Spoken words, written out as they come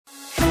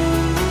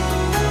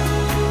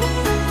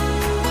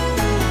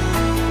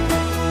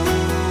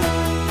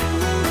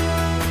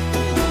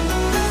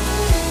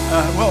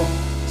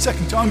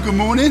Second time, good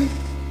morning.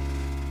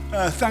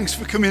 Thanks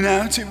for coming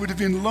out. It would have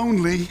been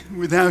lonely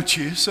without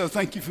you, so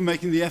thank you for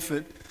making the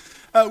effort.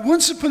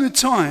 Once upon a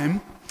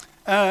time,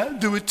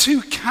 there were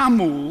two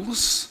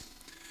camels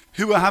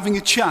who were having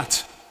a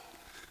chat.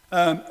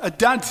 A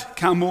dad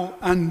camel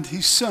and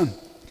his son.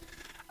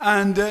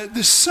 And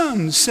the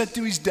son said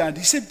to his dad,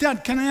 he said,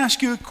 "Dad, can I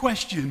ask you a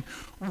question?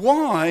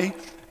 Why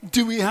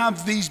do we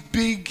have these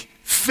big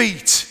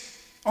feet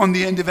on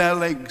the end of our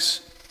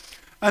legs?"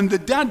 And the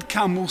dad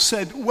camel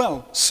said,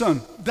 "Well,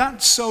 son,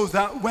 that's so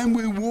that when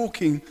we're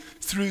walking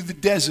through the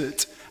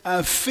desert,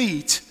 our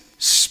feet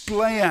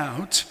splay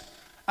out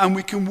and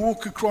we can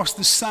walk across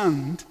the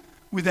sand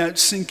without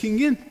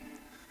sinking in."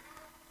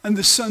 And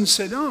the son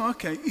said, "Oh,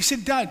 okay." He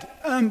said, "Dad,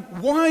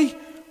 why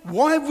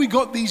have we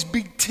got these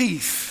big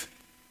teeth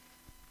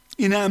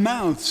in our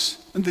mouths?"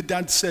 And the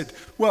dad said,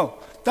 "Well,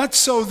 that's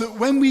so that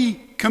when we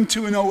come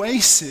to an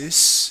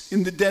oasis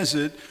in the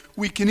desert,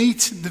 we can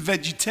eat the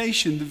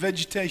vegetation. The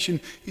vegetation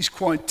is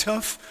quite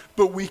tough,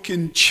 but we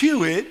can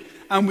chew it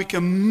and we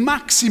can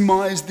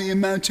maximize the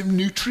amount of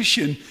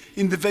nutrition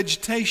in the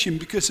vegetation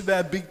because of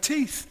our big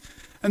teeth."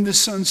 And the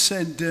son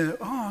said,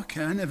 "Oh,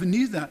 okay, I never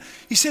knew that."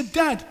 He said,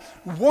 "Dad,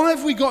 why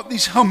have we got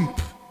this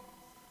hump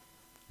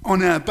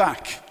on our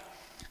back?"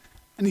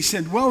 And he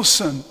said, "Well,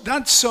 son,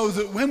 that's so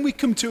that when we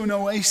come to an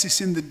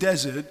oasis in the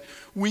desert,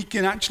 we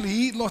can actually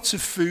eat lots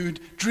of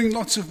food, drink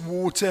lots of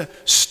water,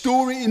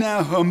 store it in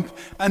our hump,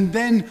 and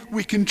then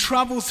we can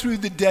travel through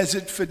the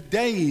desert for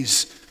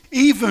days,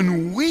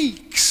 even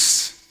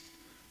weeks,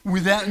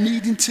 without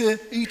needing to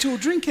eat or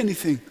drink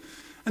anything."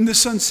 And the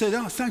son said,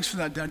 "Oh, thanks for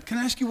that, Dad. Can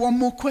I ask you one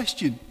more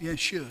question?" "Yeah,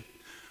 sure."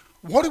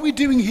 "What are we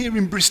doing here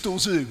in Bristol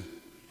Zoo?"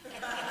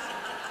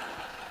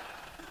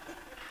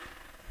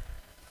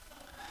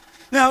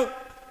 Now,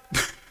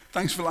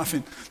 thanks for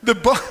laughing. The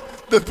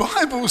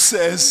Bible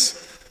says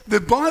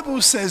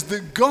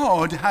that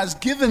God has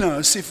given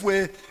us, if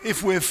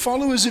we're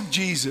followers of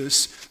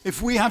Jesus,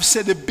 if we have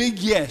said a big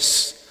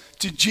yes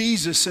to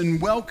Jesus and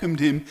welcomed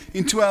him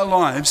into our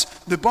lives,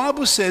 the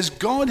Bible says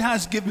God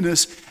has given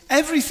us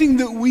everything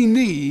that we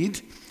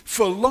need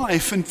for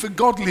life and for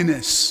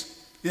godliness.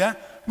 Yeah?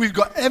 We've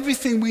got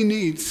everything we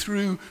need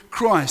through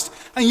Christ.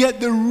 And yet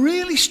the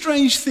really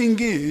strange thing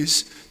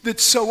is that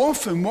so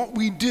often what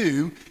we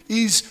do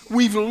is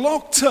we've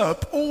locked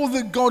up all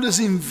that God has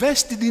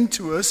invested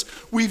into us,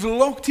 we've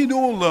locked it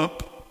all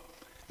up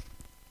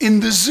in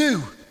the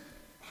zoo.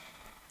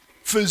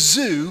 For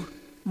zoo,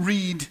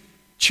 read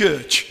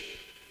church.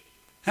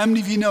 How many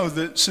of you know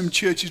that some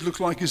churches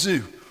look like a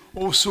zoo?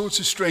 All sorts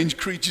of strange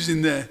creatures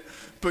in there.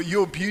 But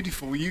you're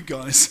beautiful, you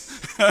guys.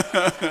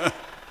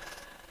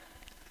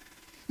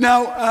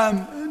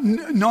 Now,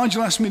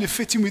 Nigel asked me to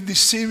fit in with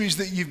this series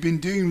that you've been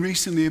doing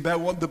recently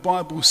about what the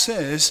Bible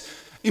says,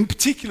 in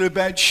particular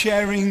about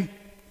sharing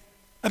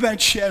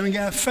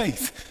our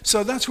faith.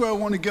 So that's where I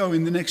want to go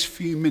in the next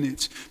few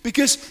minutes.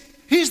 Because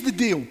here's the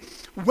deal.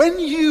 When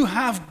you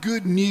have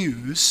good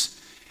news,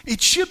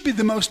 it should be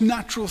the most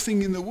natural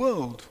thing in the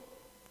world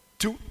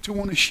to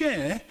want to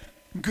share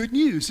good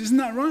news. Isn't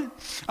that right?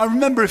 I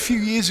remember a few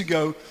years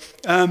ago,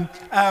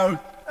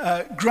 our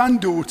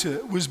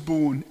granddaughter was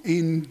born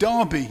in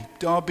Derby.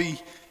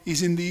 Derby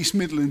is in the East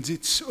Midlands.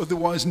 It's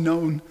otherwise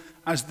known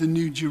as the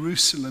New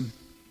Jerusalem.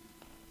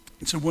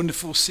 It's a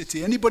wonderful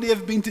city. Anybody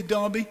ever been to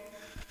Derby?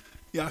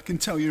 Yeah, I can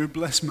tell you're a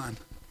blessed man.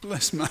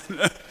 Blessed man.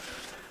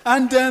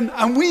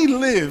 And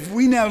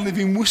we now live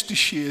in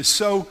Worcestershire.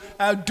 So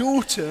our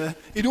daughter,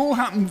 it all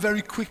happened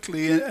very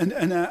quickly,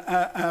 and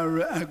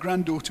our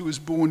granddaughter was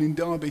born in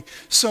Derby.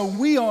 So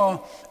we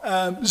are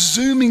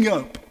zooming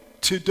up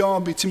to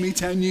Derby to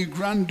meet our new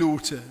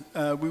granddaughter.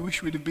 We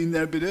wish we'd have been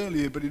there a bit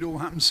earlier, but it all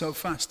happened so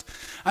fast.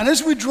 And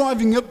as we're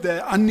driving up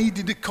there, I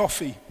needed a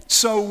coffee.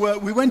 So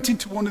we went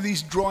into one of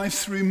these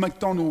drive-through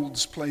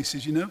McDonald's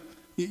places, you know?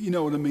 You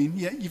know what I mean?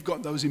 Yeah, you've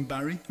got those in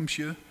Barry, I'm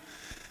sure.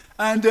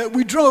 And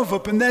we drove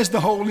up, and there's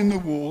the hole in the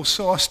wall.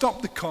 So I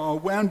stopped the car,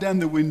 wound down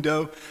the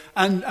window,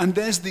 and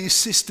there's the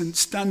assistant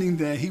standing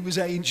there. He was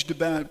aged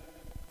about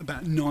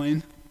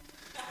 9.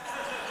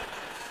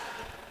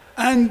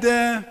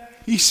 And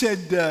he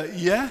said,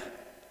 "Yeah?"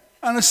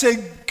 And I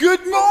said,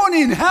 "Good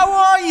morning, how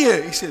are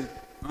you?" He said,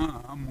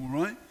 "I'm all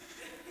right."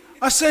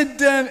 I said,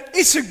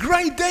 "It's a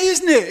great day,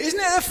 isn't it? Isn't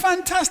it a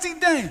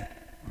fantastic day?"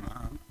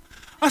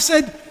 I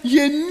said,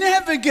 "You're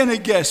never going to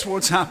guess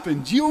what's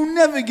happened. You'll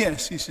never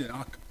guess." He said,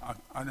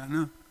 I don't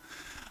know.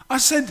 I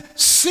said,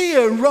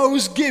 "Sia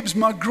Rose Gibbs,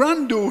 my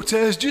granddaughter,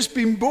 has just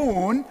been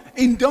born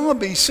in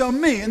Derby. So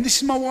me, and this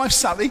is my wife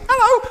Sally,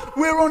 hello,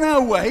 we're on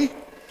our way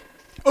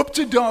up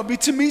to Derby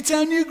to meet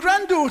our new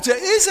granddaughter.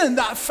 Isn't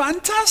that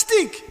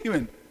fantastic?" He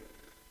went,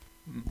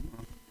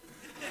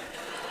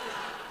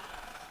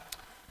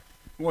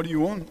 "What do you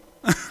want?"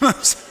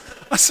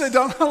 I said,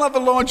 "I'll have a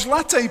large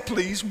latte,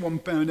 please.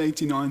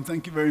 £1.89,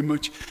 thank you very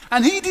much."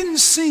 And he didn't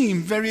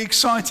seem very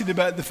excited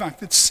about the fact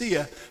that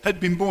Sia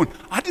had been born.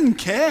 I didn't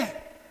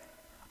care.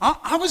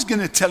 I was going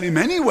to tell him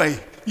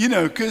anyway, you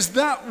know, because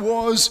that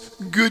was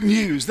good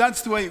news.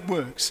 That's the way it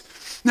works.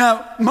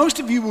 Now, most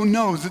of you will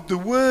know that the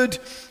word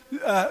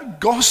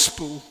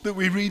gospel that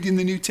we read in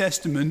the New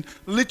Testament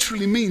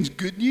literally means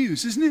good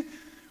news, isn't it?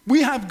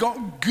 We have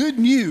got good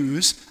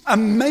news,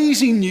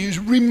 amazing news,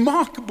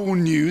 remarkable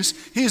news.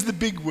 Here's the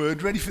big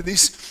word, ready for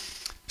this?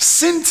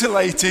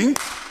 Scintillating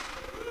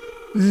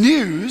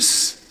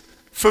news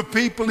for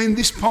people in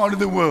this part of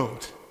the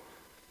world.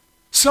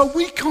 So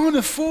we can't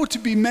afford to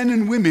be men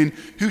and women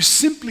who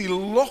simply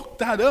lock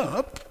that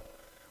up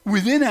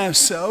within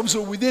ourselves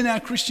or within our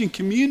Christian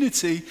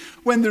community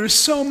when there are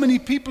so many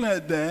people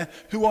out there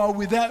who are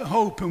without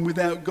hope and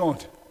without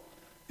God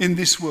in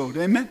this world.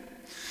 Amen?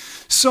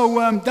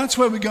 So that's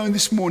where we're going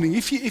this morning.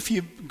 If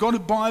you've got a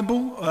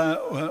Bible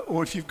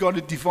or if you've got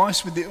a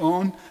device with it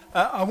on,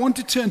 I want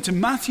to turn to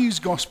Matthew's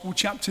Gospel,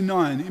 chapter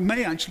 9. It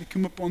may actually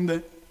come up on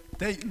the...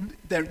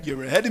 There,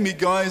 you're ahead of me,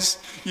 guys.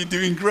 You're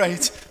doing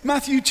great.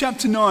 Matthew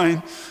chapter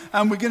 9,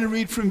 and we're going to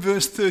read from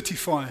verse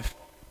 35.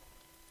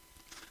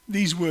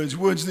 These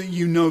words that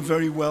you know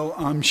very well,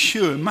 I'm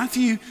sure.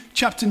 Matthew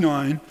chapter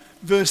 9,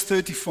 verse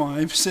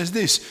 35 says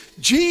this: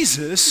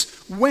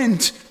 Jesus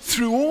went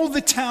through all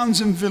the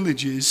towns and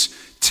villages,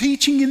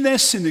 teaching in their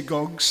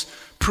synagogues,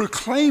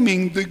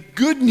 proclaiming the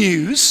good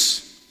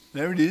news,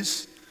 there it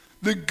is,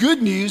 the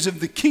good news of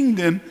the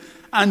kingdom,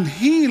 and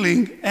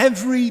healing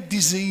every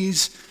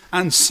disease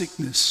and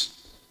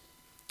sickness.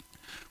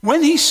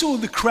 When he saw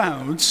the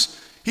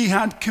crowds, he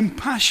had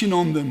compassion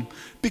on them,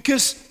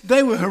 because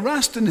they were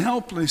harassed and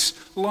helpless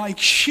like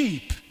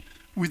sheep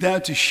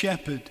without a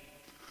shepherd.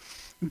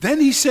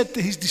 Then he said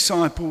to his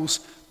disciples,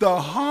 "The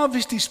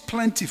harvest is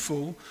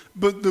plentiful,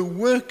 but the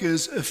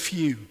workers are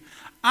few.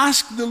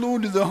 Ask the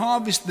Lord of the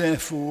harvest,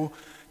 therefore,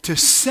 to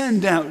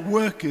send out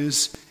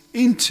workers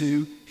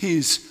into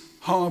his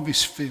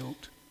harvest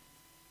field."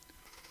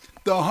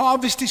 The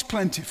harvest is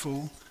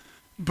plentiful,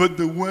 but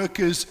the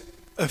workers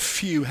are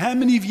few. How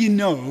many of you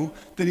know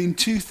that in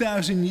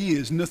 2,000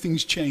 years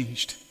nothing's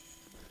changed?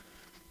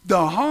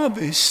 The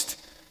harvest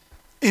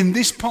in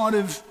this part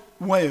of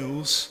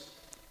Wales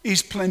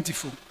is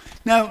plentiful.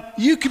 Now,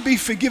 you could be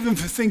forgiven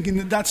for thinking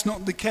that that's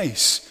not the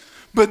case,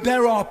 but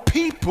there are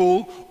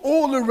people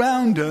all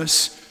around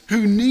us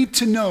who need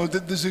to know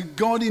that there's a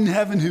God in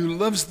heaven who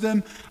loves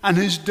them and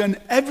has done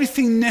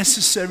everything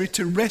necessary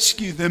to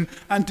rescue them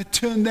and to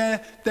turn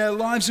their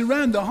lives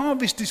around. The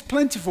harvest is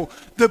plentiful.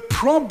 The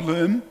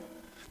problem,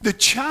 the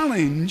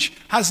challenge,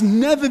 has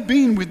never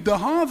been with the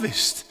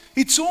harvest.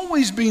 It's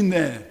always been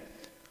there.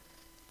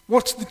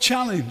 What's the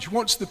challenge?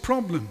 What's the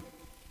problem?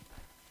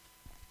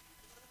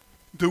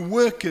 The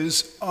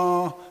workers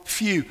are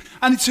few.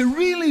 And it's a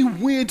really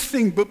weird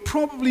thing, but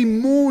probably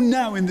more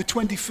now in the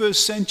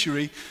 21st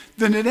century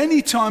than at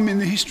any time in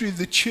the history of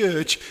the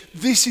church.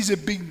 This is a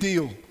big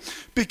deal.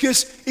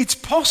 Because it's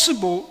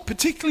possible,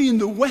 particularly in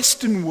the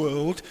Western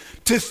world,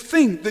 to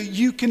think that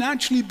you can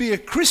actually be a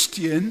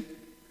Christian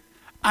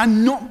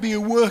and not be a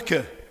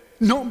worker,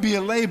 not be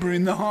a laborer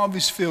in the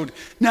harvest field.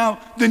 Now,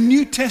 the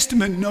New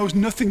Testament knows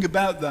nothing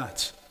about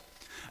that.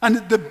 And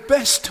at the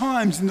best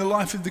times in the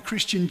life of the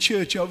Christian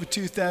church over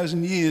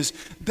 2,000 years,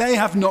 they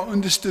have not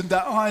understood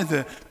that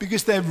either,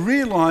 because they've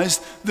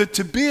realized that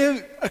to be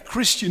a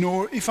Christian,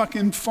 or if I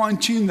can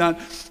fine-tune that,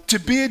 to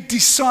be a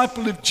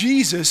disciple of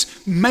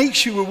Jesus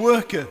makes you a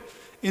worker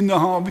in the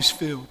harvest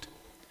field.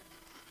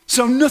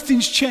 So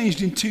nothing's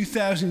changed in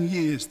 2,000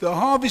 years. The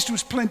harvest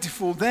was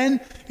plentiful then,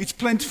 it's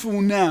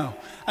plentiful now.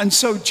 And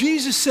so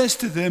Jesus says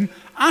to them,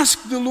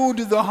 "Ask the Lord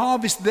of the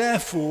harvest,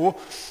 therefore,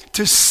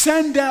 to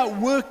send out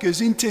workers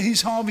into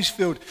his harvest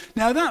field."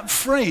 Now that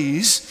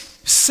phrase,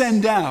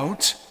 "send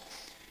out,"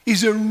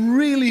 is a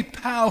really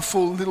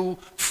powerful little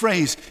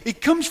phrase.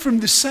 It comes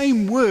from the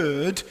same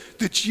word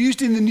that's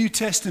used in the New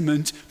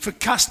Testament for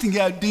casting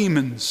out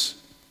demons.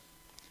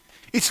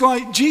 It's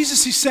like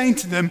Jesus is saying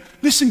to them,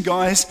 listen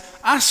guys,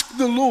 ask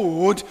the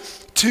Lord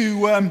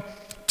to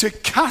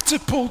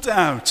catapult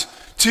out,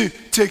 to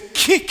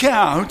kick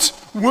out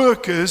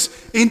workers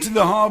into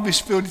the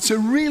harvest field. It's a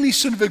really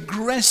sort of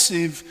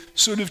aggressive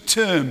sort of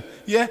term.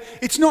 Yeah?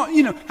 It's not,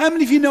 how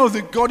many of you know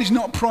that God is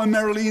not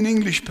primarily an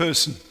English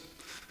person?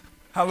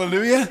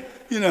 Hallelujah.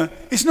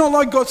 It's not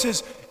like God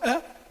says,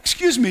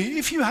 excuse me,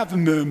 if you have a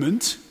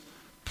moment,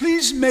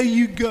 please may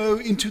you go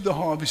into the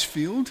harvest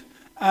field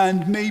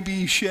and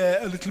maybe share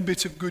a little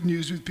bit of good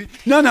news with people.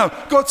 No,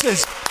 God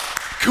says,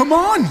 come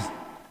on,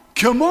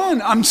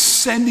 I'm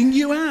sending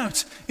you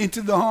out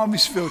into the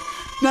harvest field.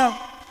 Now,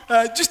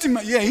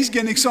 he's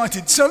getting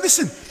excited. So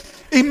listen,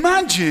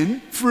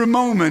 imagine for a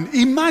moment,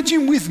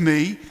 imagine with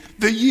me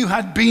that you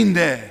had been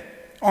there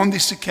on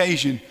this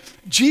occasion.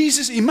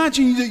 Jesus,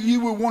 imagine that you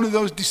were one of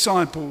those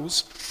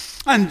disciples,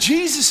 and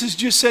Jesus has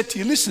just said to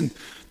you, listen,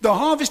 the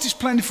harvest is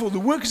plentiful, the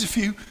workers are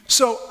few,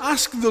 so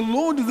ask the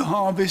Lord of the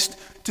harvest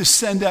to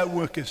send out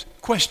workers.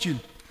 Question: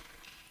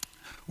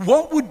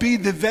 what would be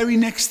the very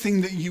next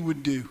thing that you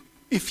would do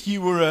if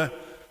you were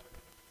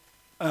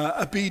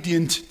a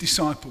obedient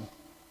disciple?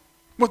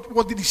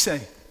 What did he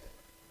say?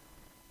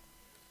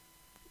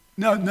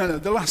 No,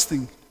 the last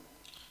thing.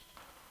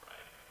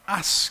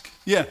 Ask.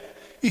 Yeah.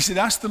 He said,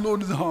 ask the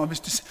Lord of the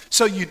harvest.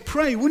 So you'd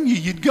pray, wouldn't you?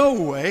 You'd go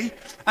away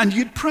and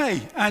you'd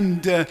pray.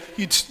 And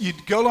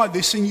you'd go like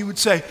this and you would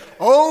say,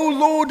 oh,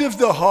 Lord of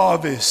the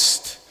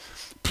harvest,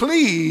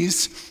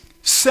 please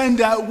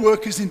send out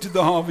workers into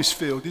the harvest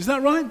field. Is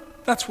that right?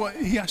 That's what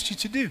he asked you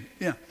to do.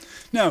 Yeah.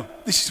 Now,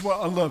 this is what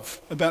I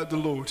love about the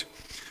Lord.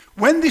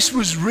 When this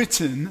was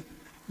written,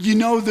 you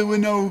know there were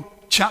no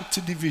chapter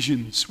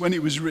divisions when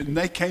it was written.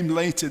 They came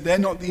later. They're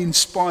not the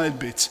inspired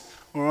bit.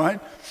 All right?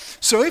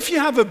 So if you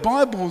have a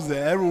Bible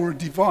there or a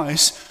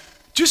device,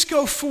 just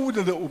go forward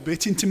a little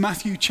bit into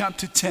Matthew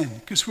chapter 10,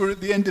 because we're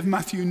at the end of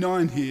Matthew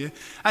 9 here,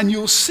 and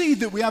you'll see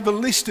that we have a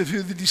list of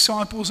who the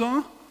disciples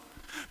are.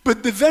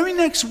 But the very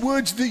next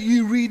words that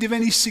you read of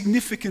any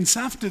significance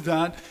after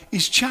that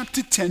is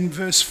chapter 10,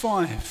 verse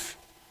 5,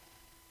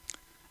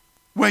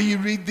 where you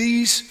read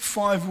these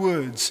 5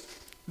 words.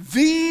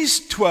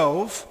 These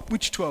 12,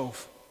 which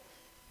 12?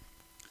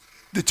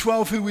 The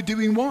 12 who were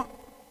doing what?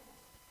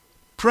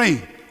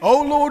 Praying.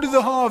 Oh, Lord of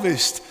the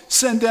harvest,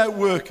 send out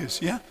workers.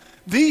 Yeah?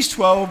 These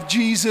 12,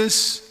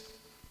 Jesus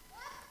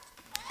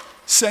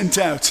sent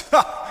out.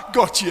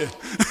 Got you.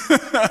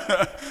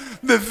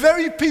 The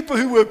very people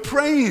who were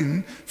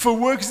praying for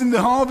workers in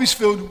the harvest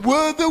field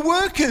were the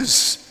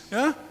workers.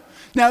 Yeah?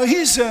 Now,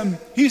 here's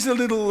a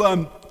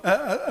little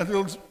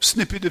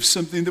snippet of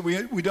something that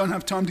we don't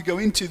have time to go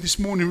into this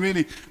morning,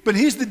 really. But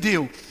here's the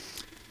deal.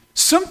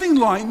 Something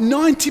like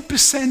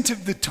 90%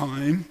 of the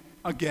time,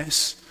 I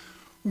guess,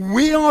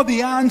 we are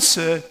the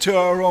answer to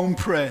our own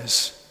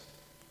prayers.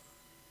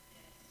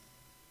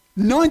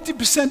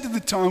 90% of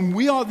the time,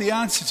 we are the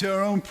answer to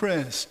our own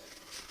prayers.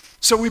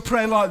 So we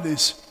pray like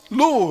this.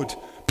 Lord,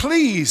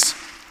 please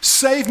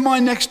save my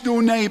next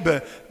door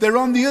neighbor. They're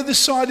on the other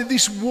side of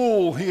this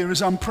wall here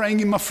as I'm praying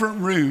in my front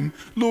room.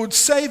 Lord,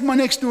 save my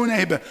next door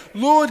neighbor.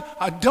 Lord,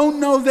 I don't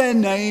know their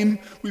name.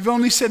 We've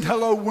only said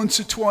hello once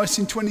or twice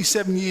in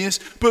 27 years.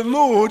 But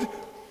Lord,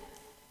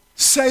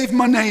 save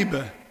my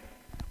neighbor.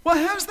 Well,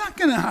 how's that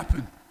going to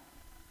happen?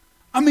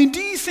 I mean,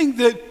 do you think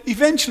that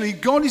eventually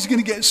God is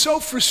going to get so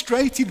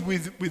frustrated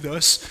with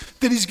us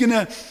that he's going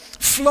to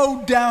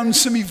float down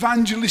some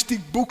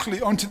evangelistic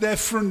booklet onto their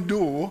front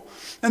door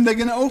and they're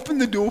going to open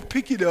the door,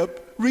 pick it up,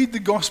 read the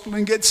gospel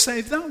and get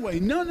saved that way?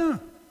 No.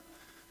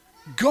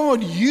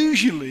 God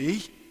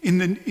usually, in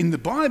the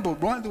Bible,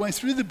 right the way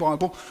through the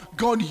Bible,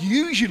 God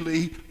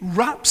usually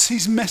wraps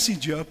his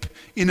message up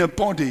in a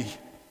body.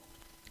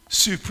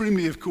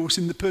 Supremely, of course,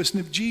 in the person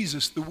of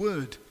Jesus, the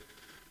Word.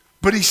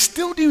 But he's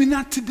still doing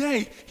that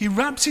today. He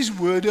wraps his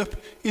word up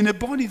in a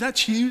body.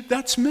 That's you,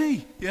 that's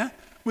me, yeah?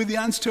 With the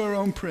answer to our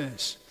own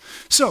prayers.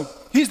 So,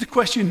 here's the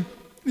question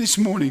this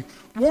morning.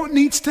 What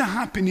needs to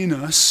happen in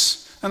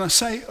us, and I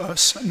say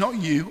us, not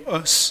you,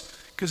 us,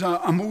 because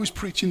I'm always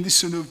preaching this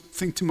sort of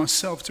thing to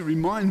myself to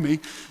remind me,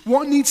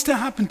 what needs to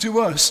happen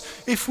to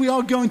us if we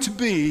are going to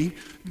be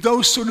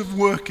those sort of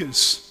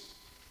workers,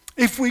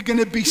 if we're going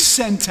to be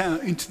sent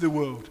out into the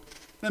world?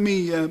 Let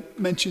me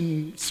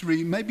mention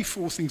 3, maybe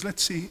 4 things.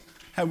 Let's see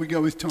how we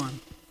go with time.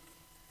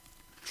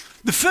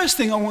 The first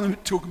thing I want to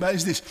talk about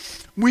is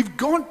this. We've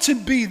got to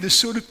be the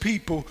sort of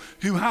people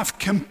who have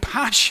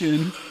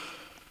compassion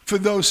for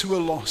those who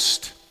are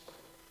lost,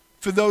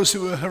 for those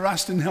who are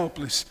harassed and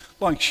helpless,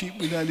 like sheep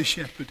without a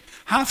shepherd.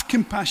 Have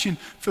compassion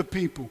for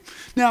people.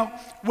 Now,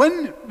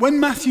 when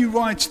Matthew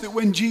writes that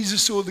when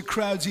Jesus saw the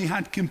crowds, he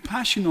had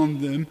compassion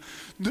on them,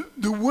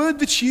 the word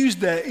that's used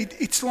there,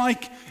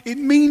 it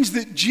means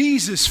that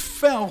Jesus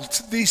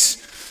felt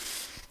this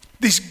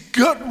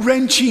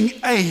gut-wrenching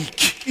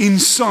ache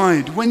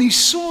inside when he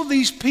saw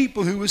these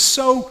people who were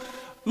so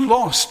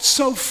lost,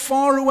 so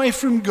far away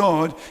from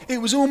God. It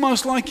was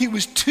almost like it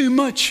was too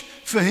much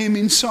for him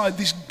inside,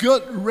 this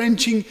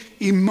gut-wrenching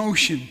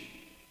emotion.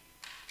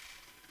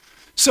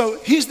 So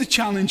here's the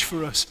challenge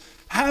for us.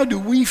 How do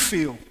we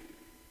feel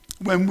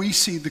when we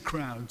see the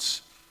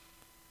crowds?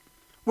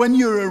 When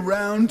you're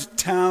around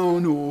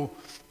town or,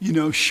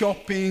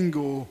 shopping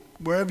or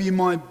wherever you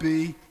might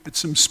be at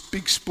some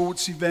big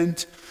sports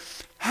event,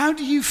 how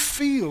do you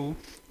feel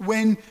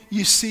when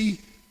you see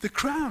the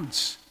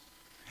crowds?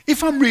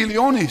 If I'm really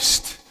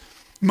honest,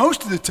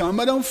 most of the time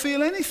I don't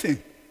feel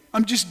anything.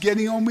 I'm just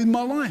getting on with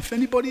my life.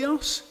 Anybody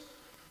else?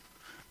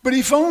 But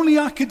if only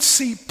I could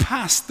see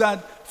past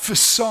that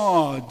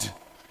facade,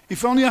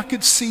 if only I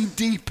could see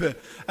deeper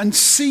and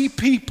see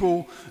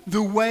people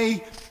the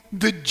way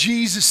that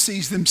Jesus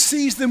sees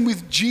them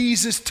with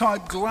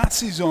Jesus-type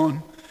glasses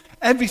on,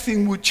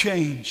 everything would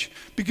change.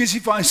 Because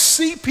if I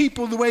see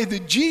people the way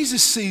that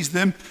Jesus sees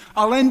them,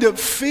 I'll end up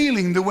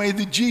feeling the way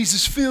that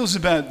Jesus feels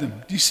about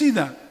them. Do you see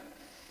that?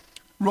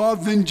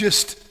 Rather than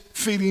just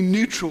feeling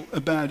neutral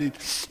about it.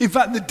 In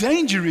fact, the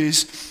danger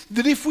is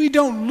that if we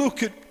don't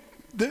look at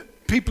the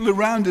people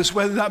around us,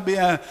 whether that be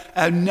our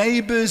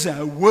neighbors,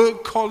 our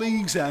work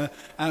colleagues,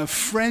 our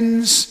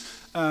friends,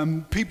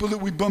 people that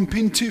we bump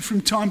into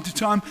from time to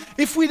time,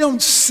 if we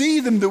don't see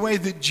them the way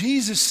that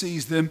Jesus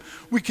sees them,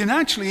 we can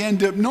actually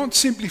end up not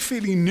simply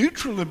feeling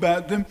neutral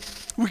about them,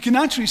 we can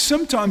actually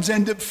sometimes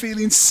end up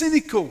feeling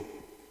cynical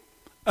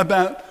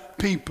about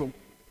people.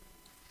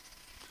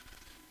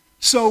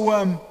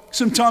 So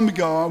some time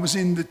ago, I was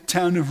in the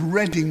town of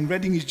Reading.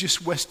 Reading is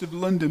just west of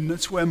London.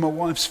 That's where my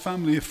wife's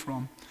family are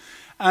from.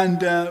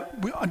 And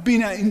I'd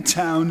been out in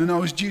town, and I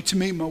was due to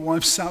meet my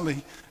wife,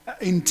 Sally,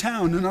 in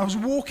town. And I was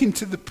walking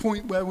to the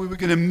point where we were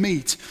going to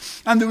meet.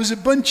 And there was a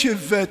bunch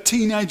of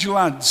teenage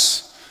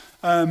lads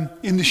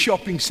in the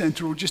shopping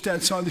centre, or just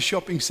outside the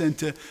shopping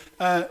centre,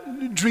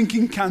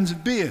 drinking cans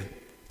of beer.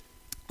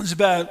 There's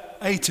about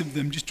 8 of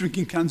them just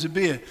drinking cans of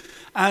beer.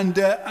 And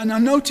I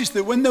noticed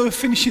that when they were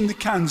finishing the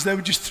cans, they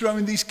were just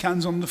throwing these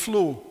cans on the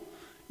floor.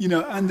 You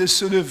know, and there's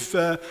sort of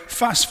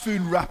fast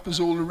food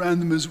wrappers all around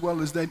them as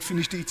well as they'd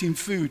finished eating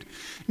food.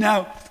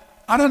 Now,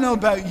 I don't know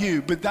about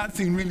you, but that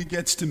thing really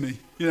gets to me.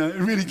 You know, it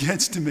really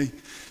gets to me.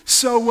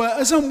 So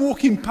as I'm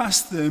walking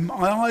past them,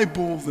 I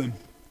eyeball them.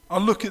 I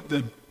look at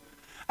them.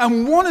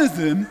 And one of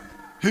them,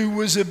 who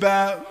was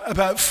about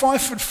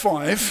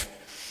 5'5",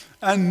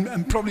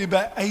 and probably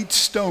about 8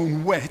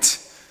 stone wet,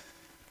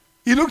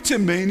 he looked at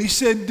me and he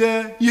said,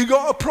 "You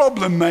got a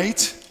problem,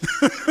 mate."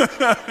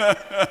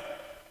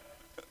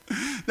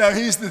 Now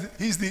here's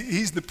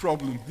the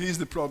problem. Here's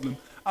the problem.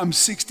 I'm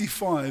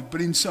 65, but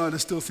inside I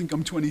still think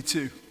I'm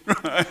 22.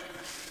 Right?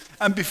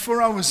 And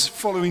before I was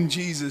following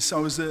Jesus, I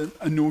was a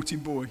naughty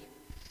boy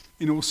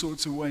in all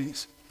sorts of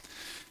ways.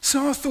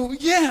 So I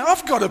thought, yeah,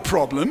 I've got a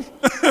problem.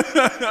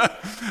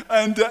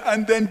 and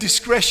then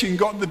discretion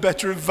got the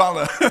better of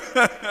valor.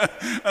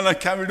 And I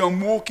carried on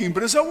walking.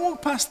 But as I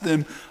walked past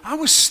them, I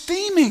was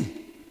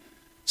steaming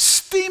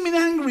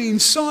angry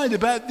inside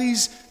about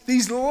these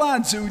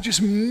lads who were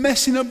just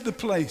messing up the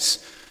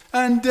place.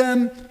 And,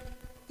 and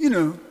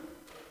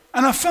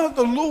I felt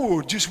the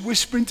Lord just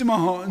whisper into my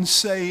heart and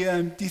say,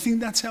 do you think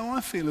that's how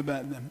I feel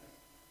about them?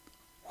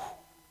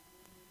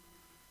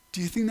 Do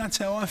you think that's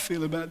how I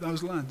feel about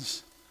those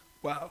lads?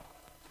 Wow.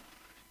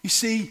 You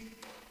see,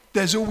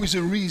 there's always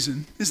a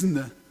reason, isn't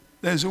there?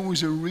 There's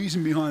always a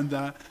reason behind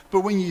that.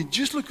 But when you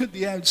just look at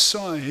the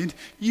outside,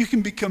 you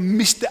can become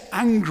Mr.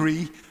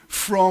 Angry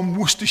from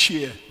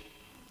Worcestershire,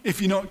 if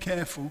you're not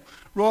careful,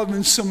 rather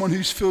than someone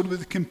who's filled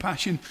with the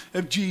compassion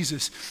of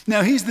Jesus.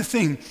 Now, here's the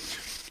thing.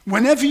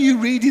 Whenever you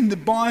read in the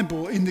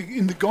Bible,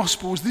 in the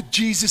Gospels, that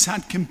Jesus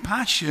had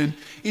compassion,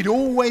 it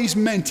always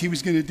meant he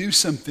was going to do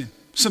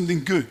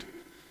something good,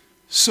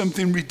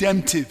 something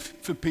redemptive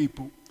for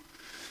people.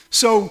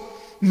 So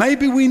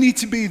maybe we need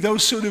to be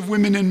those sort of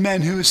women and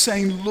men who are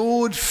saying,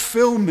 "Lord,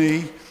 fill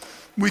me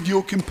with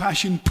your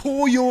compassion.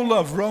 Pour your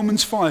love,"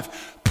 Romans 5.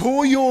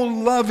 "Pour your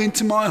love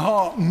into my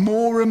heart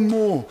more and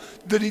more,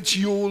 that it's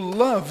your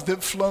love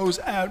that flows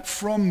out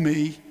from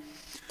me."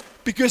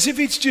 Because if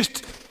it's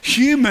just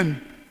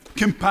human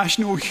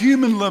compassion or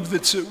human love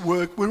that's at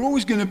work, we're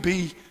always going to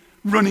be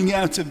running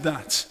out of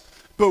that.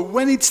 But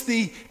when it's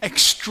the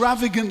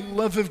extravagant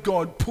love of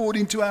God poured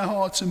into our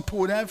hearts and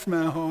poured out from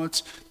our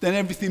hearts, then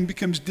everything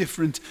becomes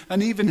different.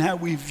 And even how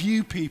we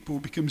view people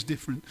becomes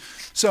different.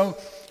 So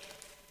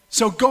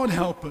God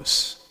help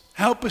us.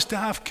 Help us to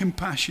have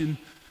compassion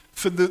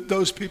for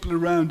those people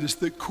around us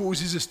that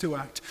causes us to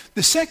act.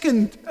 The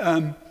second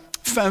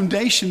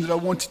foundation that I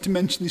wanted to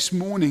mention this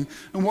morning,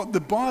 and what the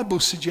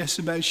Bible suggests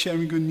about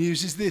sharing good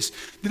news, is this: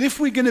 that if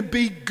we're going to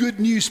be good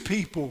news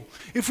people,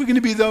 if we're going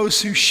to be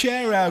those who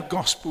share our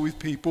gospel with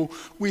people,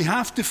 we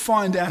have to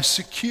find our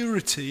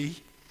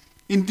security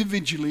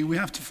individually. We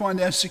have to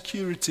find our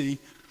security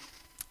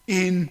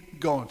in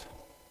God.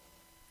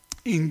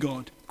 In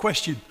God.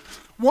 Question: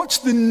 what's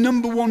the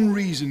number one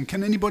reason?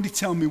 Can anybody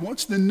tell me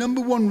what's the number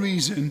one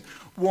reason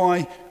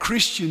why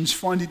Christians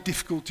find it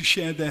difficult to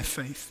share their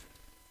faith?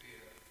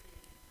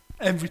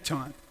 Every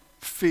time.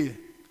 Fear.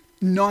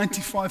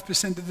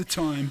 95% of the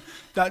time,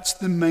 that's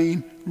the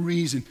main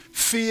reason.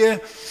 Fear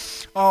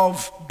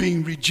of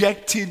being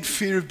rejected,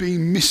 fear of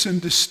being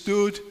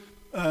misunderstood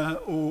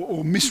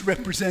or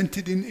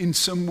misrepresented in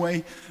some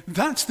way.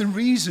 That's the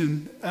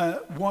reason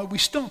why we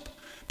stop.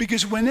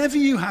 Because whenever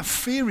you have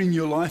fear in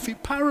your life,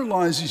 it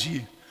paralyzes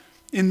you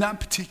in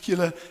that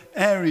particular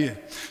area.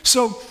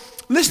 So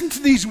listen to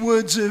these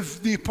words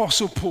of the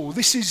Apostle Paul.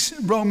 This is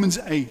Romans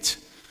 8.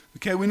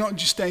 Okay, we're not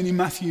just staying in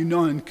Matthew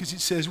 9 because it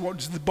says, what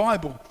does the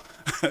Bible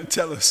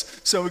tell us?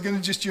 So we're going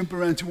to just jump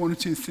around to one or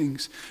two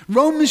things.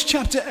 Romans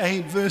chapter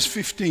 8, verse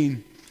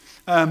 15.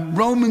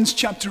 Romans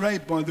chapter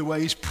 8, by the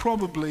way, is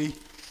probably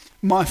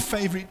my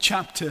favorite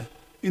chapter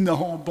in the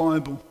whole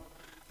Bible.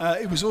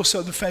 It was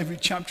also the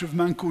favorite chapter of a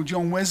man called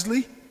John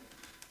Wesley.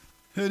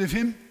 Heard of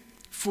him?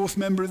 Fourth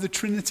member of the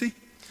Trinity.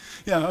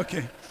 Yeah,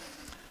 okay.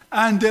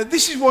 And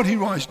this is what he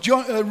writes,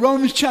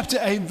 Romans chapter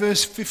 8,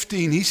 verse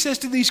 15. He says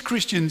to these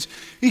Christians,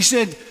 he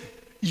said,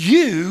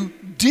 "You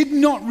did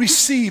not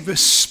receive a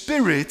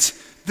spirit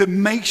that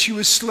makes you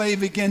a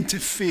slave again to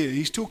fear."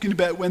 He's talking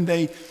about when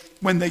they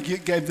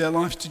gave their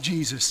lives to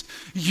Jesus.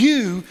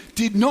 "You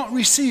did not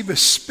receive a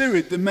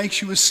spirit that makes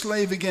you a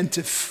slave again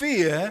to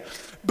fear,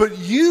 but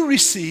you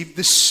received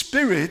the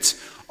spirit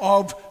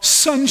of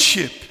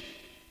sonship,"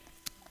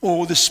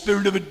 or the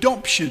spirit of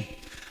adoption.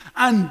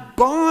 "And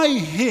by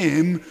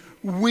him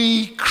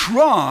we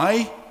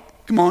cry,"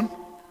 come on,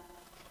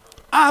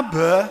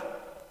 "Abba,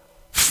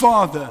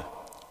 Father."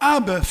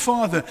 Abba,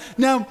 Father.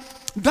 Now,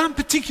 that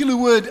particular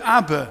word,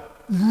 Abba,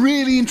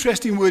 really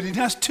interesting word. It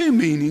has two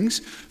meanings.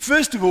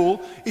 First of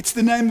all, it's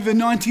the name of a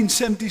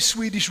 1970s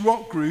Swedish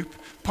pop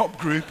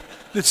group,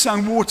 that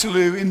sang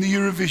Waterloo in the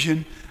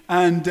Eurovision,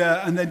 and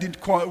they did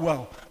quite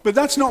well. But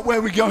that's not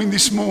where we're going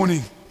this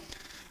morning.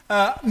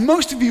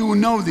 Most of you will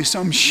know this,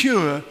 I'm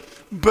sure,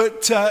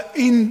 but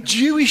in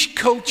Jewish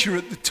culture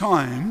at the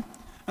time,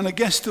 and I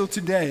guess still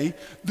today,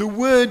 the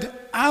word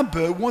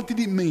Abba, what did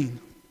it mean?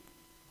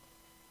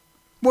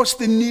 What's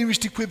the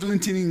nearest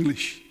equivalent in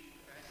English?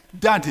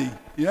 Daddy,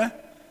 yeah?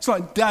 It's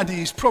like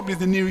daddy is probably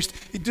the nearest.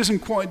 It doesn't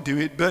quite do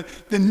it, but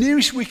the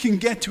nearest we can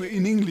get to it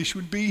in English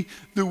would be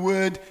the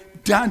word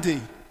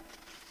daddy.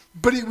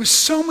 But it was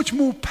so much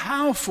more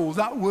powerful,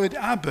 that word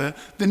Abba,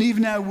 than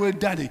even our word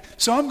daddy.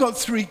 So I've got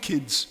 3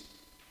 kids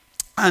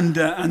and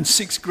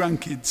 6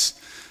 grandkids.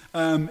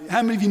 How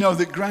many of you know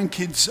that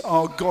grandkids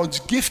are God's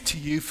gift to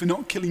you for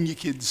not killing your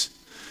kids?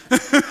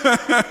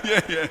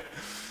 Yeah.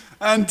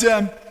 And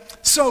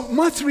so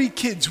my 3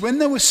 kids, when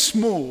they were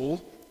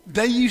small,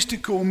 they used to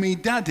call me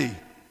daddy,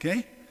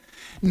 okay?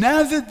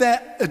 Now that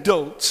they're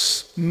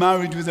adults,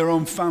 married with their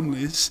own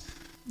families,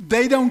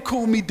 they don't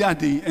call me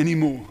daddy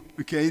anymore,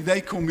 okay? They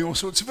call me all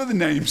sorts of other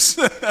names.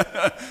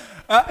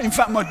 In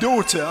fact, my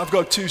daughter, I've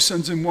got 2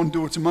 sons and 1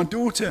 daughter. My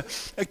daughter,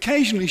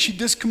 occasionally she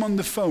does come on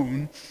the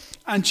phone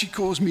and she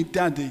calls me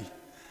daddy,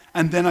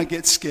 and then I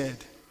get scared.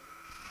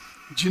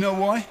 Do you know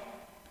why?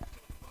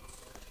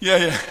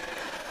 Yeah.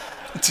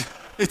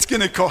 It's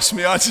going to cost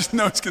me. I just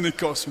know it's going to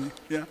cost me,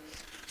 yeah.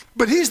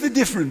 But here's the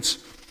difference.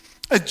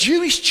 A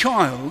Jewish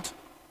child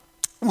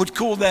would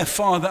call their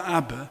father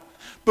Abba,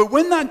 but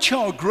when that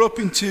child grew up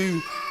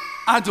into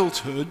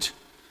adulthood,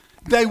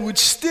 they would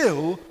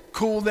still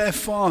call their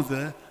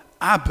father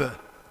Abba,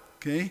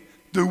 okay?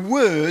 The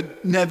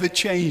word never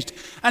changed.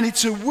 And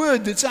it's a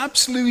word that's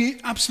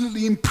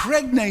absolutely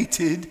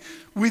impregnated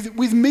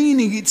with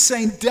meaning. It's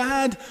saying,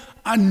 Dad,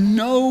 I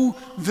know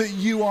that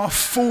you are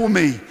for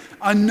me.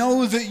 I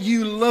know that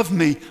you love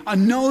me. I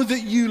know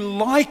that you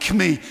like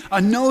me. I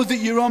know that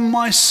you're on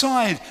my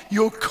side.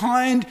 You're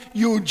kind.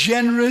 You're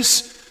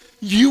generous.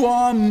 You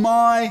are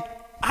my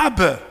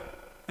Abba.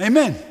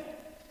 Amen.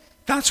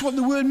 That's what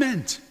the word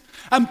meant.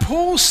 And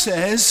Paul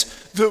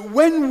says that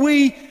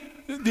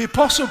the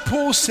Apostle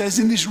Paul says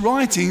in this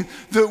writing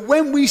that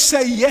when we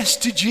say yes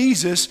to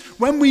Jesus,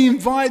 when we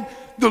invite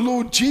the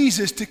Lord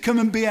Jesus to come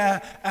and be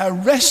our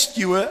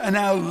rescuer and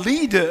our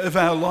leader of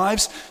our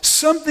lives,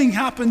 something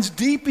happens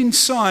deep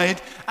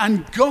inside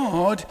and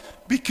God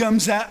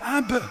becomes our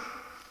Abba.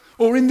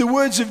 Or in the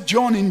words of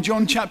John in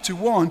John chapter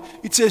 1,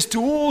 it says,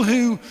 to all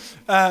who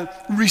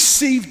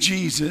received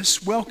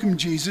Jesus, welcomed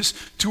Jesus,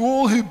 to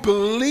all who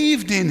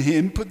believed in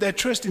him, put their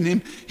trust in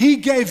him, he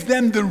gave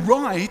them the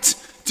right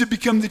to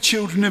become the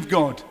children of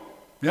God.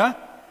 Yeah?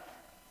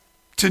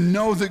 To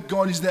know that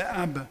God is their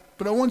Abba.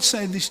 But I want to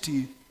say this to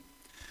you.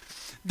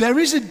 There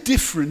is a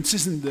difference,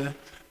 isn't there,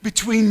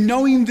 between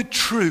knowing the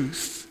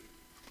truth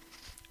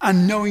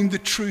and knowing the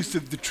truth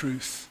of the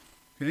truth.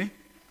 Okay?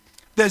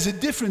 There's a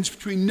difference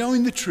between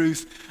knowing the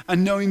truth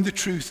and knowing the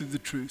truth of the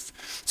truth.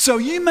 So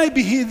you may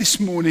be here this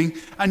morning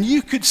and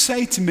you could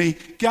say to me,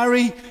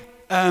 Gary,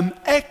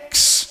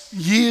 X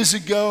years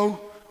ago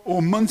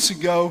or months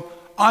ago,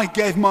 I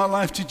gave my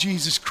life to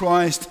Jesus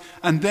Christ,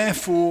 and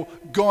therefore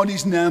God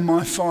is now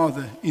my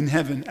Father in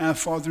heaven, our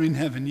Father in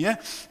heaven, yeah?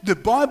 The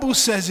Bible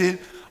says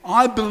it,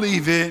 I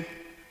believe it,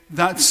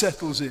 that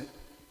settles it.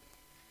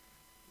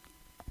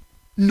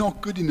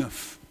 Not good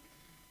enough.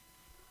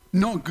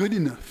 Not good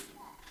enough.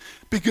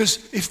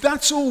 Because if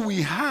that's all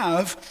we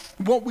have,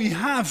 what we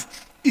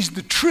have is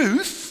the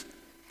truth,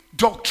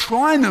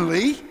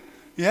 doctrinally,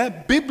 yeah,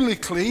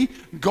 biblically,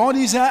 God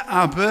is our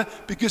Abba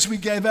because we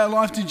gave our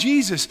life to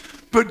Jesus.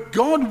 But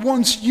God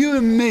wants you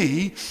and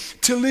me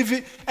to live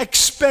it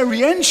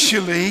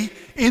experientially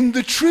in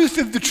the truth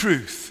of the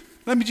truth.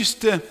 Let me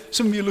just,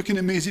 some of you are looking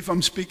at me as if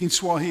I'm speaking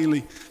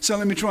Swahili, so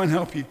let me try and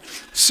help you.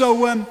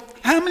 So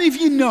how many of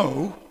you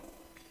know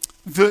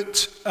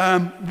that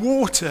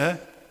water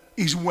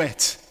is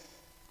wet?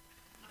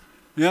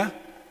 Yeah?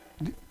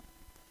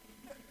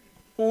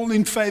 All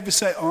in favor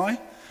say aye.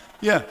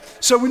 Yeah.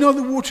 So we know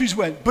the water is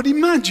wet. But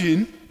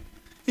imagine,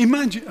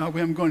 oh, we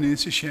haven't gone in,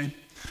 it's a shame.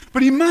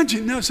 But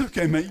imagine, no, it's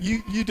okay, mate,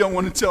 you don't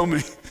want to tell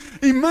me.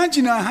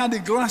 Imagine I had a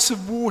glass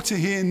of water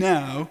here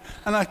now,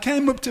 and I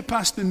came up to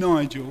Pastor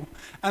Nigel,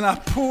 and I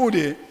poured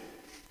it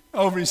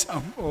over his,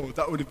 oh,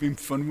 that would have been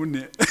fun, wouldn't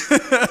it?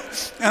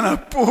 And I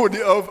poured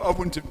it over, I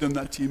wouldn't have done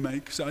that to you,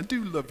 mate, because I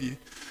do love you.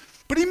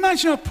 But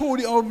imagine I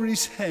poured it over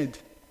his head.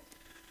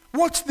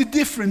 What's the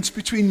difference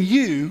between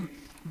you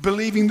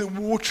believing that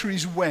water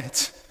is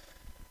wet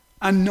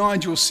and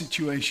Nigel's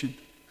situation?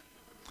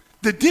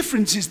 The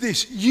difference is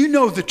this: you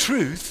know the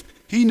truth,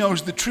 he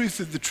knows the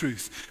truth of the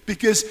truth,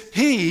 because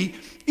he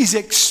is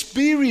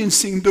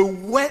experiencing the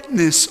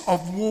wetness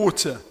of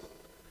water.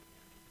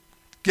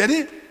 Get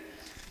it?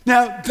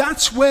 Now,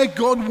 that's where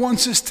God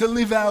wants us to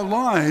live our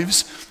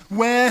lives,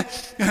 where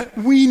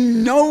we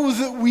know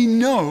that we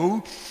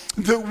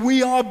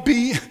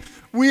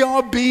We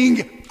are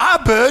being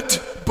abbered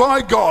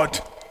by God.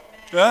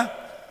 Yeah?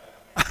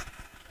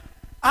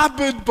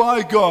 Abbered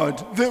by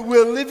God. That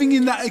we're living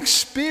in that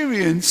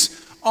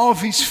experience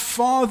of his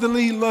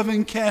fatherly love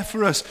and care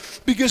for us.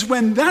 Because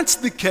when that's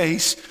the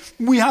case,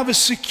 we have a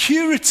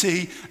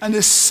security and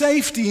a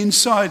safety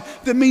inside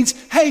that means,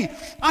 hey,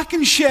 I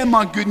can share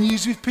my good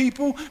news with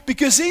people,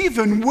 because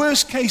even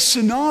worst case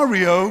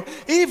scenario,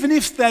 even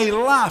if they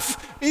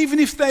laugh, even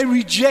if they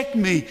reject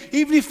me,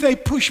 even if they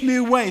push me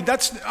away,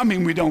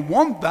 we don't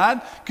want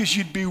that, because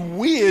you'd be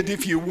weird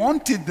if you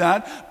wanted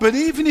that. But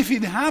even if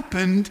it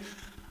happened,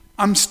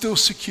 I'm still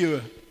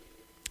secure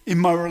in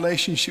my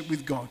relationship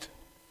with God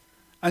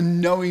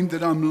and knowing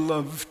that I'm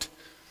loved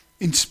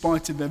in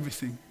spite of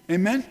everything.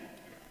 Amen?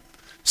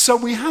 So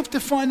we have to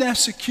find our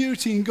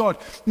security in God.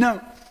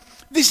 Now,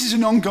 this is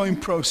an ongoing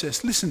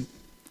process. Listen,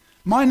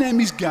 my name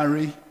is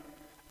Gary,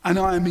 and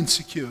I am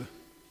insecure.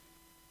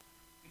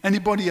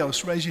 Anybody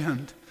else? Raise your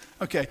hand.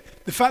 Okay,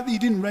 the fact that you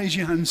didn't raise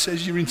your hand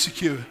says you're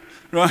insecure,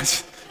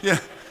 right? Yeah.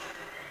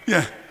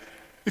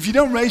 If you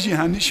don't raise your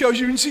hand, it shows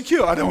you're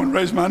insecure. I don't want to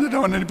raise my hand. I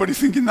don't want anybody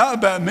thinking that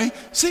about me.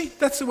 See,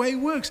 that's the way it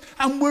works.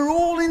 And we're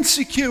all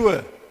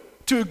insecure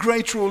to a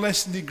greater or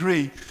lesser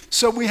degree.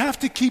 So we have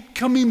to keep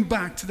coming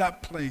back to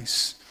that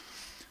place,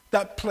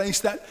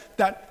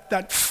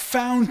 that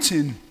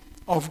fountain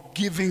of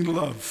giving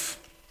love,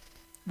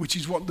 which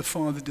is what the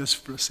Father does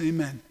for us.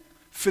 Amen.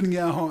 Filling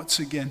our hearts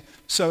again,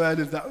 so out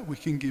of that we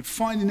can give.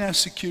 Finding our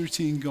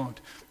security in God.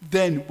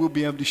 Then we'll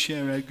be able to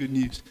share our good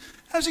news.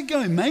 How's it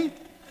going, mate?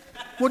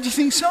 What do you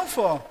think so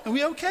far? Are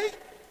we okay?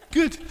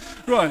 Good.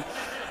 Right.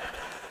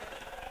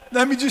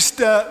 Let me just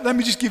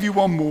give you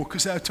one more,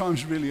 because our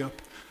time's really up.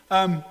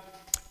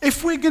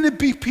 If we're going to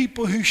be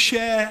people who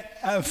share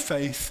our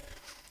faith,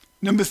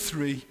 number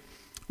 3,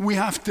 we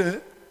have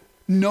to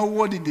know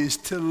what it is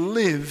to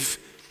live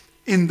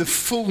in the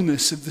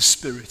fullness of the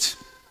Spirit.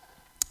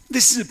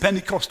 This is a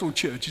Pentecostal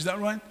church, is that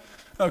right?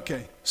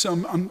 Okay, so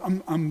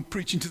I'm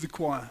preaching to the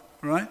choir,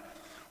 right?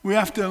 We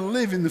have to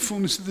live in the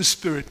fullness of the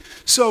Spirit.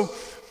 So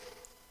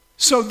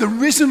the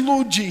risen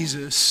Lord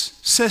Jesus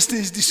says to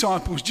his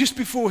disciples, just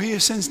before he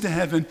ascends to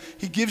heaven,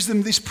 he gives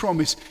them this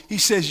promise. He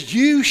says,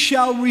 you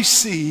shall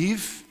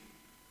receive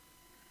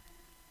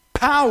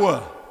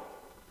power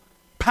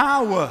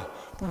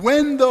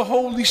when the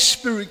Holy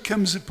Spirit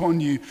comes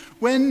upon you.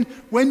 When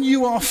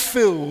you are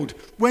filled,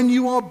 when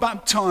you are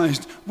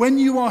baptized, when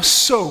you are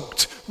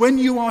soaked, when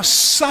you are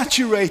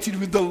saturated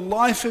with the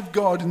life of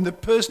God and the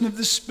person of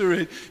the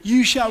Spirit,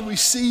 you shall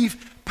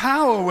receive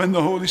power when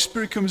the Holy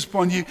Spirit comes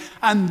upon you,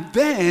 and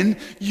then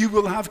you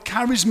will have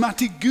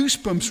charismatic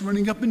goosebumps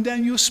running up and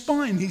down your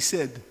spine, he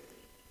said.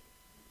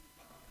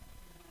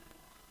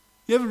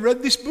 You ever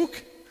read this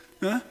book?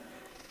 Huh?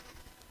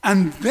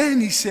 And then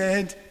he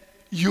said,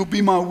 you'll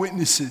be my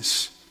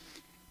witnesses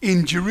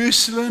in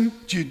Jerusalem,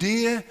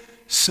 Judea,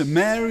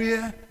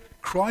 Samaria,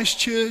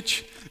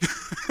 Christchurch,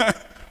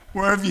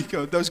 wherever you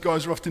go. Those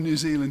guys are off to New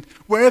Zealand.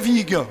 Wherever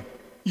you go,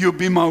 you'll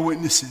be my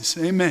witnesses.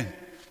 Amen.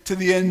 To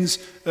the ends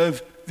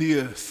of the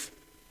earth.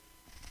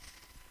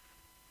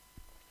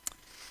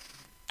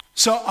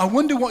 So I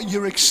wonder what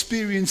your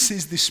experience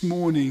is this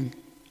morning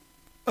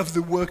of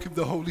the work of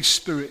the Holy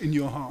Spirit in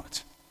your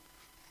heart.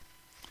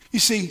 You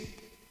see,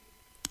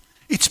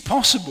 it's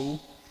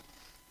possible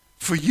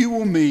for you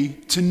or me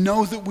to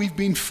know that we've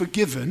been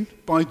forgiven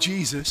by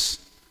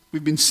Jesus.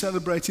 We've been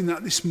celebrating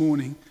that this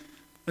morning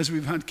as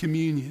we've had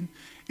communion.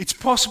 It's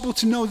possible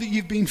to know that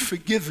you've been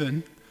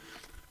forgiven,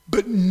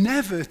 but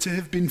never to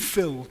have been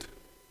filled.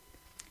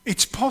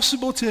 It's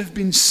possible to have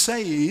been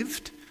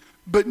saved,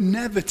 but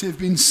never to have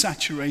been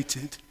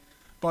saturated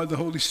by the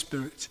Holy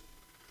Spirit.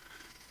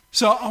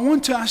 So I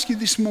want to ask you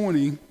this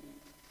morning,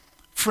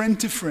 friend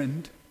to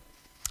friend,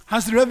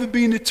 has there ever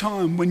been a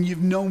time when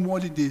you've known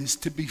what it is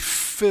to be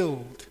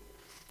filled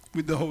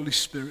with the Holy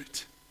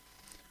Spirit?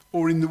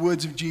 Or in the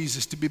words of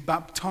Jesus, to be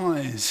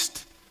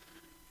baptized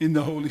in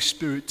the Holy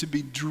Spirit, to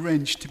be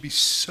drenched, to be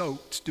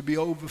soaked, to be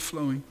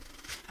overflowing?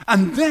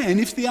 And then,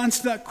 if the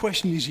answer to that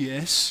question is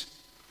yes,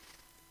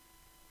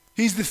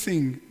 here's the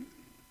thing.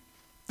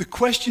 The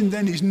question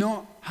then is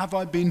not, have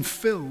I been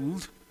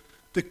filled?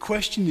 The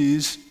question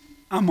is,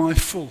 am I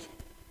full?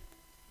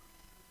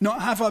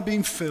 Not have I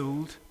been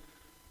filled,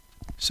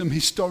 some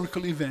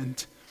historical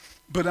event,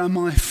 but am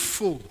I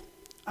full?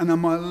 And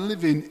am I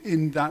living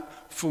in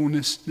that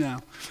fullness now?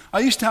 I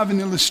used to have an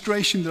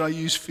illustration that I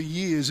used for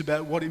years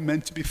about what it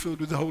meant to be filled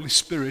with the Holy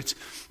Spirit,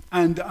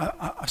 and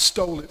I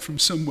stole it from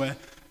somewhere.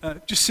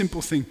 Just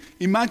simple thing.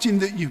 Imagine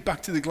that you're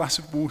back to the glass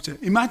of water.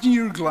 Imagine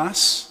you're a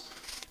glass,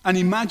 and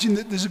imagine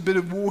that there's a bit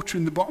of water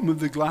in the bottom of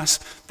the glass.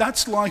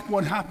 That's like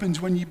what happens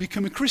when you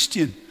become a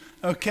Christian,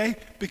 okay?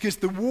 Because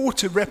the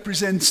water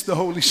represents the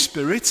Holy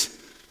Spirit,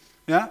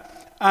 yeah?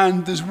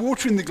 And there's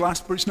water in the glass,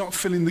 but it's not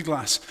filling the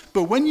glass.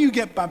 But when you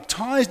get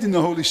baptized in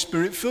the Holy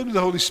Spirit, filled with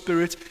the Holy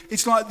Spirit,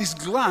 it's like this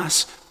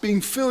glass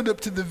being filled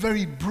up to the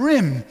very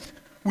brim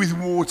with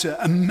water,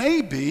 and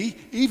maybe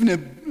even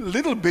a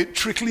little bit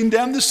trickling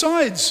down the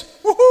sides.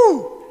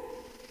 Woohoo!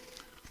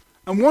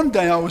 And one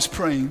day I was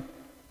praying,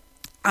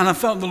 And I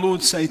felt the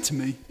Lord say to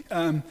me,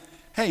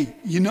 hey,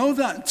 you know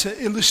that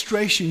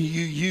illustration you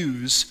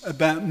use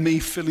about me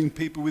filling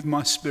people with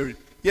my Spirit?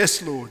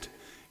 Yes, Lord,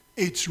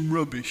 it's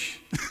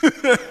rubbish.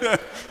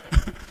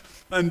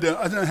 And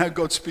I don't know how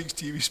God speaks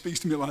to you. He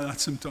speaks to me like that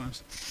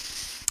sometimes.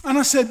 And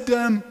I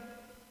said,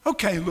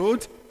 okay,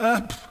 Lord,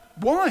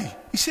 why?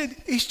 He said,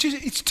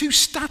 it's too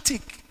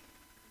static.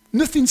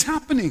 Nothing's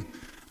happening.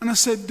 And I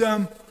said,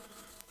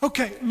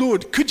 okay,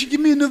 Lord, could you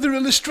give me another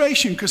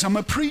illustration? Because I'm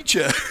a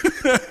preacher.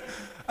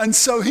 And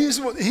so here's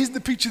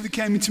the picture that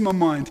came into my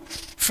mind.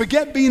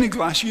 Forget being a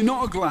glass. You're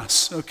not a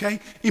glass, okay?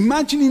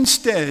 Imagine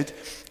instead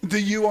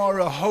that you are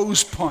a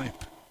hose pipe.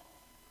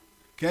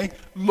 Okay?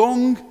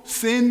 Long,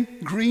 thin,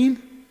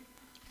 green.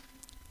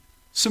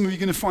 Some of you are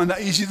going to find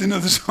that easier than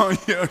others,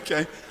 aren't you?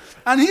 Okay.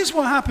 And here's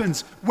what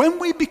happens. When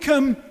we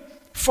become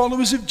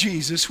followers of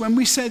Jesus, when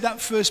we say that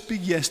first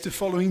big yes to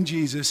following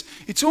Jesus,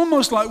 it's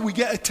almost like we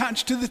get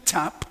attached to the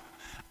tap,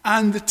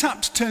 and the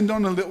tap's turned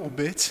on a little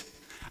bit,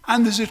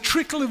 and there's a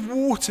trickle of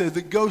water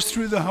that goes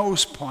through the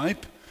hose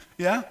pipe,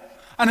 yeah?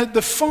 And at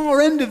the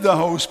far end of the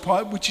hose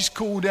pipe, which is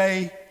called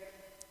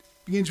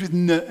begins with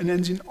N and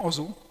ends in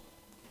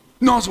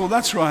nozzle,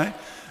 that's right.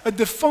 At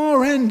the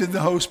far end of the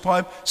hose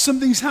pipe,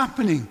 something's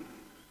happening.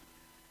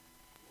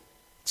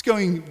 It's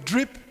going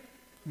drip,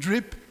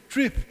 drip,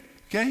 drip,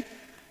 okay?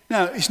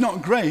 Now, it's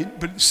not great,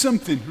 but it's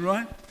something,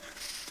 right?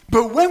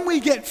 But when we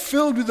get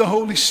filled with the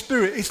Holy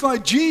Spirit, it's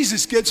like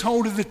Jesus gets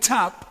hold of the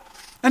tap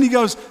and he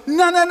goes,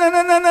 no, no, no,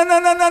 no, no, no, no,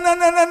 no, no, no,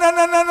 no, no,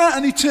 no, no, no,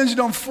 and he turns it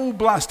on full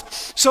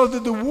blast so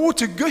that the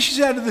water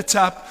gushes out of the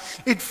tap.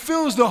 It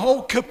fills the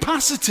whole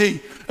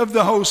capacity of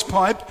the hose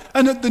pipe,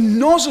 and at the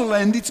nozzle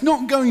end, it's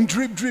not going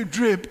drip, drip,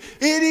 drip.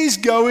 It is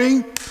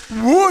going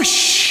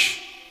whoosh.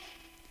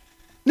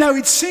 Now,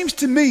 it seems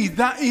to me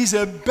that is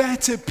a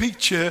better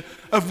picture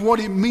of what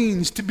it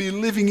means to be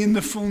living in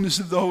the fullness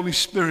of the Holy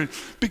Spirit.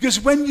 Because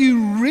when you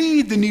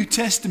read the New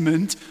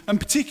Testament, and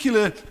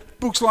particular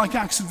books like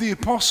Acts of the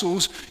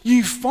Apostles,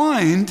 you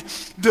find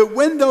that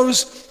when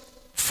those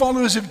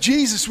followers of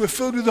Jesus were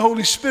filled with the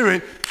Holy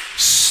Spirit,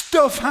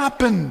 stuff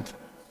happened.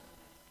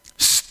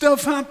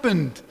 Stuff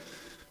happened.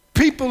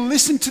 People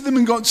listened to them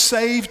and got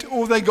saved,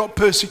 or they got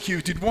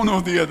persecuted, one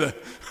or the other.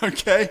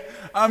 Okay?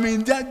 I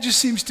mean, that just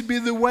seems to be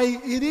the way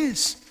it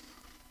is.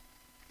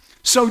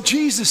 So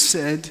Jesus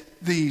said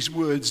these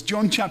words,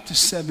 John chapter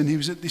 7, he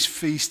was at this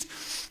feast,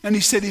 and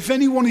he said, if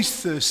anyone is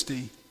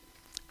thirsty,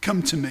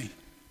 come to me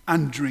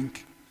and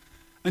drink.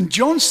 And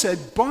John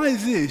said, by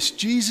this,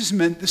 Jesus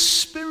meant the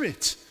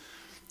Spirit,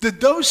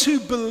 that those who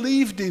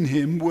believed in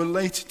him were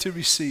later to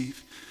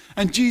receive.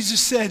 And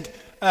Jesus said,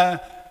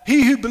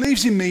 he who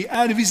believes in me,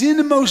 out of his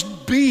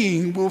innermost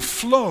being will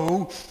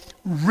flow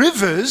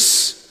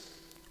rivers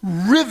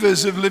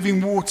of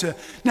living water.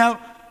 Now,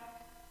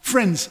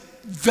 friends,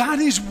 that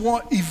is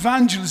what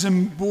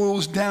evangelism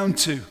boils down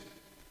to.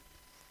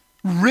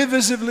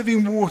 Rivers of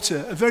living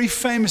water. A very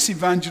famous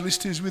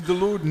evangelist who's with the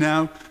Lord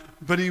now,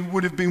 but he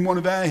would have been one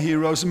of our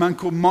heroes, a man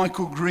called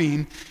Michael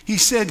Green. He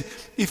said,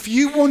 if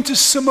you want to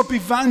sum up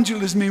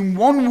evangelism in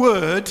one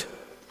word,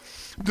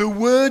 the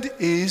word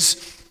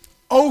is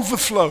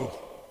overflow.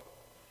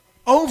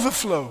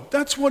 Overflow.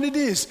 That's what it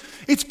is.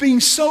 It's being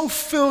so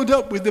filled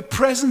up with the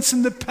presence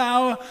and the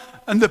power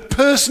and the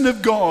person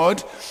of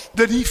God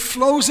that he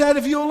flows out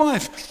of your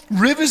life.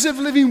 Rivers of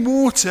living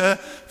water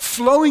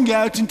flowing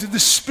out into the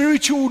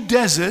spiritual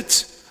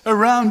desert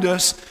around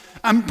us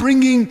and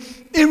bringing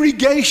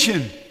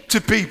irrigation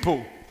to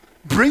people,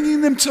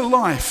 bringing them to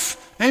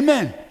life.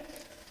 Amen.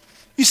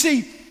 You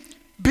see,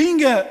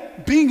 being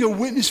a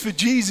witness for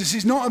Jesus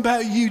is not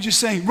about you just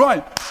saying,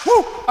 right,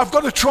 whoo, I've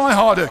got to try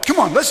harder. Come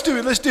on, let's do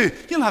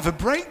it. You'll have a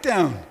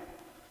breakdown.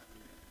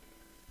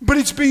 But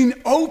it's being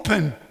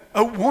open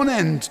at one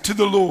end to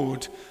the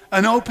Lord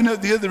and open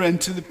at the other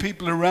end to the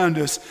people around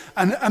us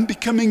and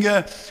becoming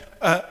a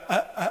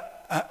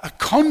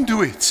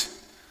conduit,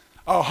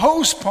 a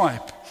hose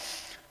pipe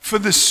for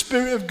the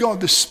Spirit of God,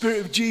 the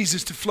Spirit of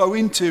Jesus to flow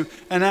into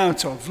and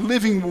out of.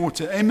 Living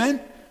water. Amen?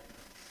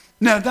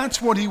 Now,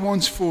 that's what he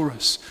wants for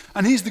us.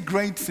 And here's the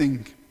great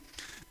thing,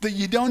 that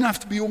you don't have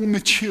to be all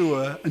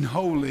mature and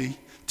holy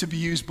to be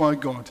used by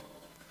God.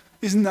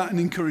 Isn't that an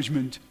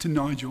encouragement to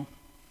Nigel?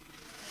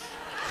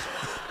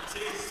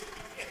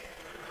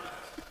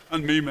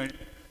 And me, mate.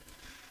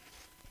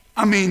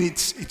 I mean,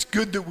 it's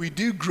good that we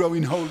do grow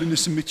in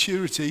holiness and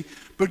maturity,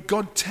 but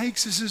God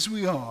takes us as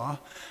we are,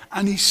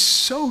 and he's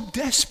so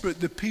desperate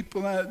that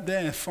people out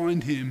there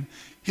find him,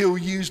 he'll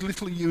use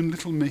little you and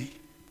little me.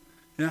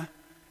 Yeah?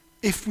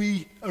 If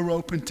we are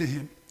open to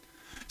him.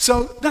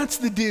 So that's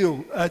the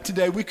deal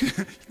today. Do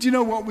you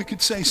know what? We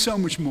could say so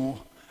much more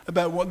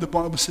about what the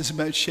Bible says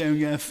about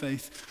sharing our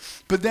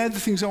faith. But they're the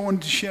things I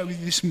wanted to share with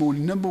you this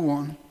morning. Number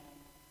one,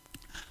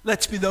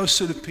 let's be those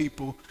sort of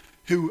people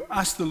who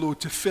ask the Lord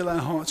to fill our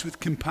hearts with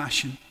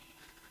compassion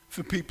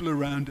for people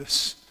around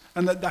us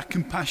and let that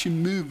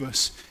compassion move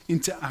us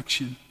into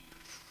action.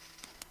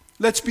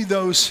 Let's be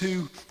those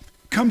who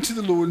come to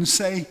the Lord and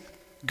say,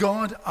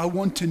 God, I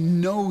want to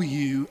know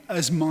you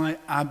as my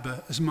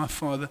Abba, as my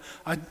Father.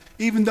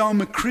 Even though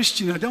I'm a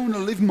Christian, I don't want to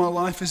live my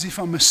life as if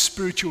I'm a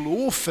spiritual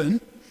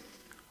orphan.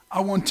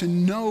 I want to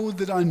know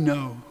that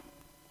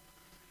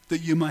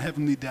you're my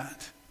heavenly dad,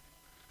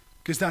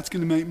 because that's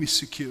going to make me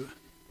secure.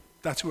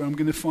 That's where I'm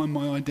going to find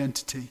my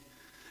identity.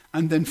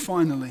 And then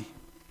finally,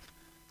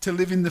 to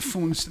live in the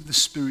fullness of the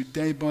Spirit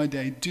day by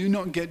day. Do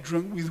not get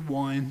drunk with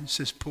wine,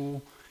 says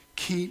Paul.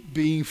 Keep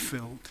being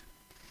filled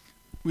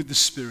with the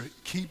Spirit.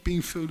 Keep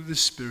being filled with the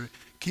Spirit.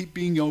 Keep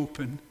being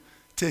open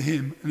to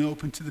Him and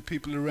open to the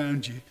people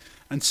around you,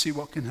 and see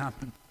what can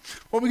happen.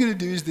 What we're going to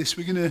do is this.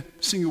 We're going to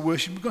sing a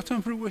worship. We've got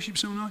time for a worship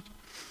song tonight?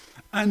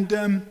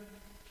 And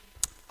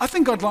I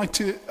think I'd like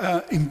to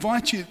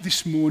invite you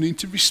this morning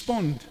to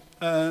respond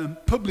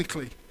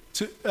publicly.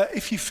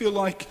 If you feel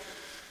like,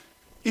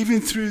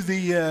 even through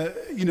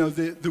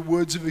the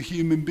words of a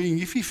human being,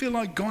 if you feel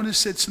like God has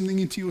said something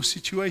into your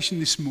situation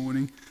this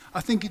morning, I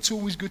think it's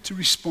always good to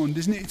respond,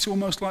 isn't it? It's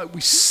almost like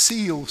we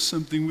seal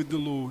something with the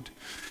Lord.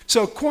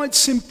 So quite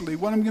simply,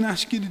 what I'm going to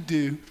ask you to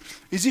do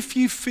is, if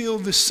you feel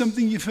there's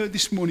something you've heard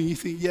this morning, you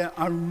think, yeah,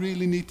 I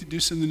really need to do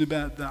something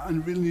about that,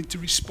 and really need to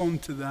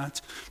respond to that,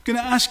 I'm going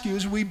to ask you,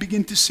 as we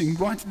begin to sing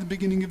right at the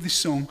beginning of this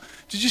song,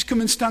 to just come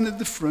and stand at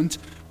the front.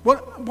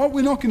 What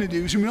we're not going to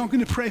do is we're not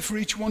going to pray for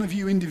each one of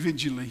you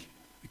individually.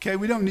 Okay,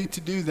 we don't need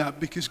to do that,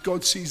 because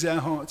God sees our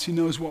hearts. He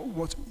knows what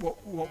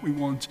we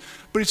want.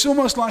 But it's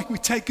almost like we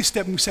take a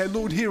step and we say,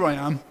 Lord, here I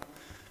am,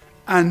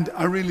 and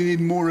I really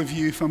need more of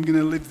you if I'm going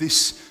to live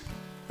this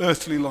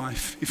earthly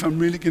life, if I'm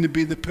really going to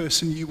be the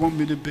person you want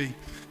me to be.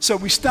 So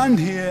we stand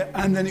here,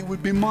 and then it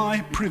would be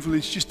my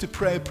privilege just to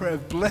pray a prayer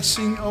of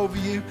blessing over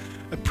you,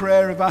 a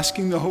prayer of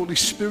asking the Holy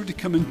Spirit to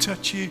come and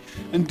touch you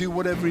and do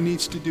whatever He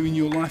needs to do in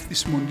your life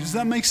this morning. Does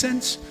that make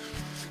sense?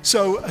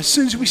 So as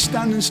soon as we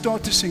stand and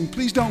start to sing,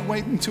 please don't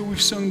wait until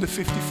we've sung the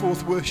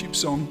 54th worship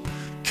song,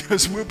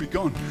 because we'll be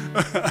gone.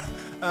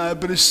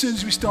 But as soon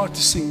as we start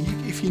to sing,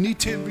 if you need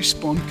to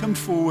respond, come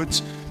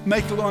forwards,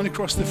 make a line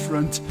across the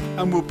front,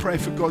 and we'll pray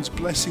for God's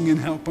blessing and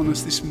help on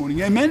us this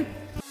morning. Amen?